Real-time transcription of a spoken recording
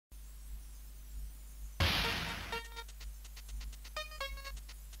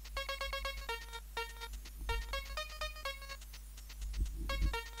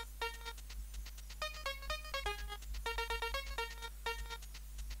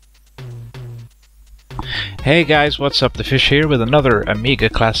Hey guys, what's up? TheFish here with another Amiga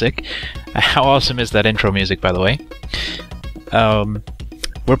classic. How awesome is that intro music, by the way?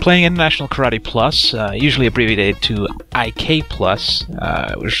 We're playing International Karate Plus, usually abbreviated to IK Plus.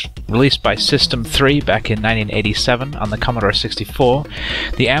 It was released by System 3 back in 1987 on the Commodore 64,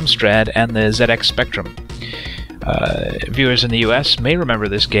 the Amstrad, and the ZX Spectrum. Viewers in the US may remember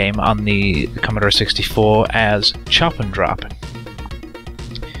this game on the Commodore 64 as Chop and Drop.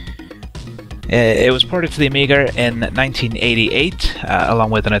 It was ported to the Amiga in 1988,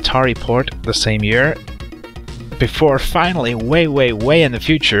 along with an Atari port the same year, before finally, way in the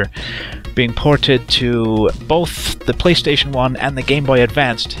future, being ported to both the PlayStation 1 and the Game Boy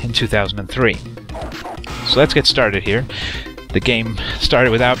Advanced in 2003. So let's get started here. The game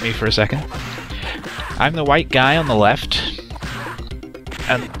started without me for a second. I'm the white guy on the left,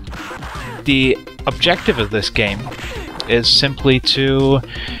 and the objective of this game is simply to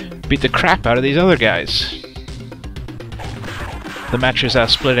beat the crap out of these other guys. The matches are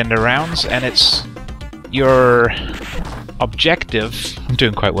split into rounds, and it's your objective, I'm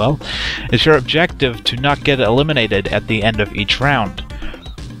doing quite well, it's your objective to not get eliminated at the end of each round.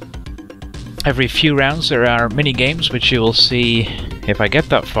 Every few rounds there are mini games, which you will see if I get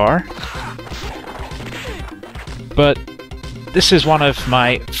that far. But this is one of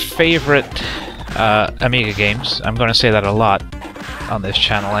my favorite Amiga games. I'm going to say that a lot on this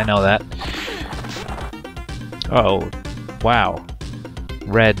channel, I know that. Oh, wow.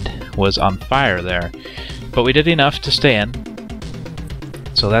 Red was on fire there. But we did enough to stay in,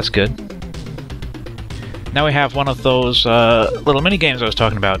 so that's good. Now we have one of those little mini games I was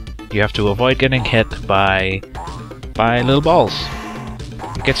talking about. You have to avoid getting hit by little balls.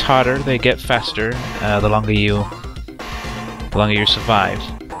 It gets harder, they get faster, the longer you survive.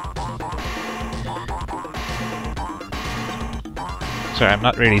 Sorry, I'm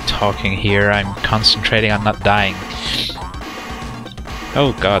not really talking here, I'm concentrating on not dying.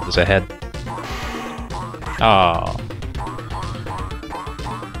 Oh god, there's a head. Oh.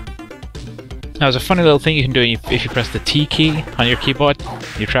 Now, there's a funny little thing you can do if you press the T key on your keyboard,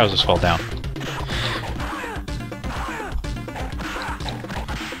 your trousers fall down.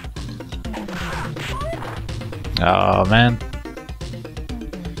 Oh man.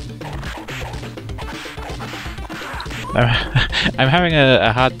 I'm having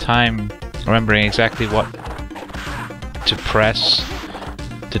a hard time remembering exactly what to press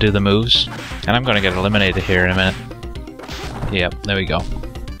to do the moves, and I'm going to get eliminated here in a minute. Yep, there we go.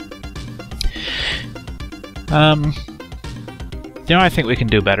 You know, I think we can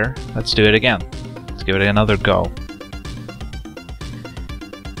do better. Let's do it again. Let's give it another go.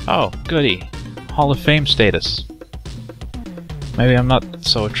 Oh, goody. Hall of Fame status. Maybe I'm not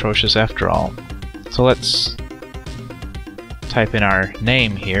so atrocious after all. So let's type in our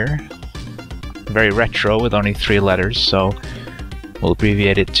name here. Very retro with only 3 letters, so we'll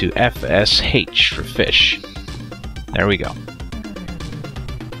abbreviate it to FSH for fish. There we go.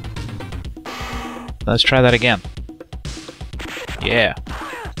 Let's try that again. Yeah.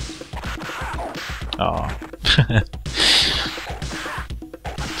 Oh.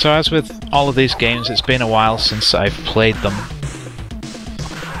 So as with all of these games, it's been a while since I've played them.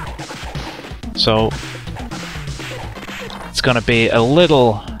 So it's gonna be a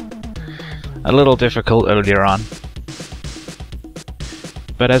little difficult earlier on.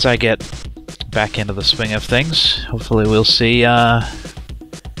 But as I get back into the swing of things, hopefully we'll see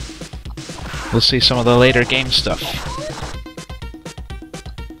some of the later game stuff.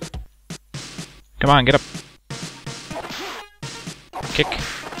 Come on, get up. Kick.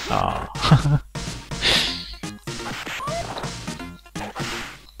 Oh.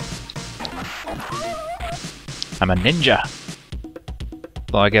 I'm a ninja.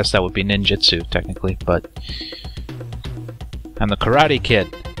 Well, I guess that would be ninjutsu, technically, but I'm the Karate Kid.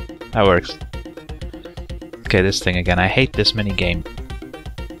 That works. Okay, this thing again. I hate this mini-game.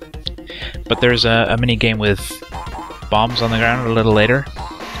 But there's a mini-game with bombs on the ground a little later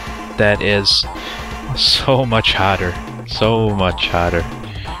that is so much harder. So much harder.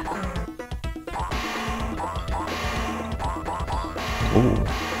 Ooh.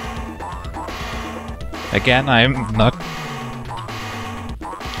 Again, I'm not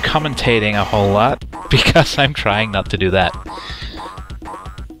commentating a whole lot because I'm trying not to do that.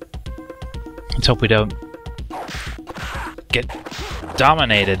 Let's hope we don't get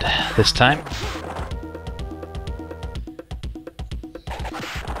dominated this time.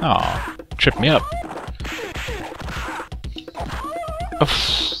 Oh, tripped me up.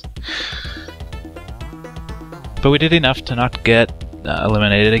 Oof. But we did enough to not get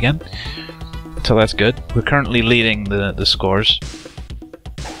eliminated again, so that's good. We're currently leading the scores.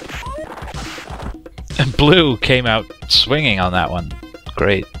 Blue came out swinging on that one.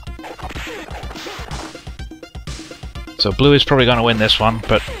 Great. So blue is probably going to win this one,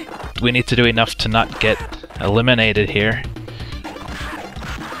 but we need to do enough to not get eliminated here.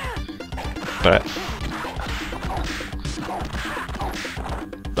 But...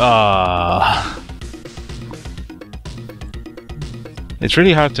 it's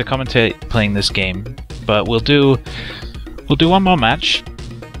really hard to commentate playing this game, but we'll do one more match.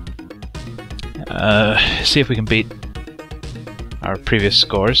 See if we can beat our previous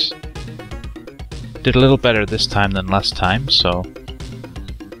scores. Did a little better this time than last time, so...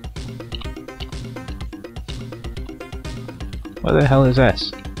 What the hell is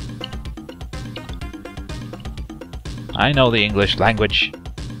this? I know the English language.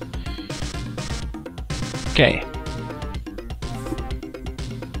 Okay.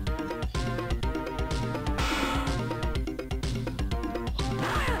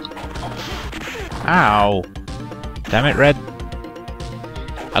 Ow! Damn it, Red.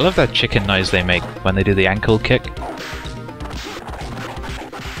 I love that chicken noise they make when they do the ankle kick.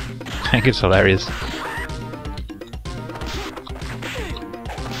 I think it's hilarious.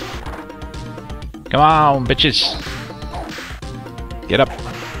 Come on, bitches! Get up!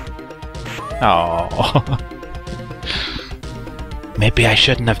 Oh. Maybe I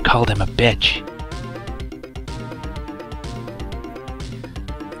shouldn't have called him a bitch.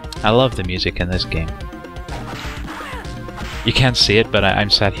 I love the music in this game. You can't see it, but I'm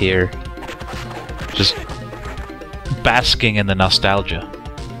sat here just basking in the nostalgia.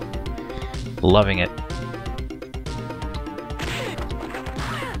 Loving it.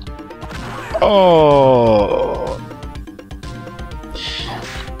 Oh!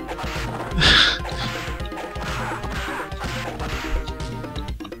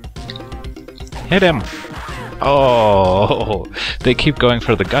 Hit him! Oh! They keep going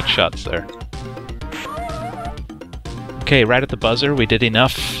for the gut shots there. Okay, right at the buzzer, we did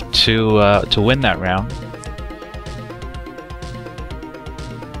enough to win that round.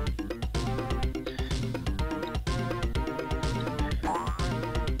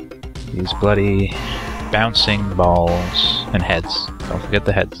 These bloody bouncing balls and heads. Don't forget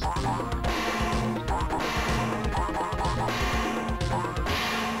the heads.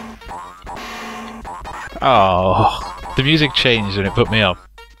 Oh, the music changed and it put me up.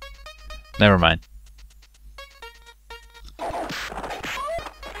 Never mind.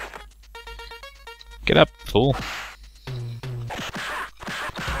 Get up, fool.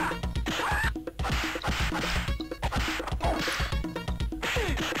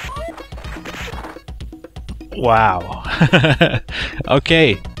 Wow.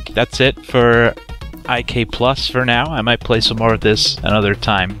 Okay, that's it for IK Plus for now. I might play some more of this another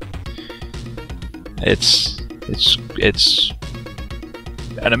time. It's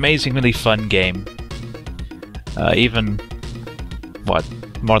an amazingly fun game. Even, what,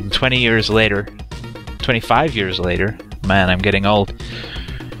 more than 20 years later, 25 years later, man, I'm getting old.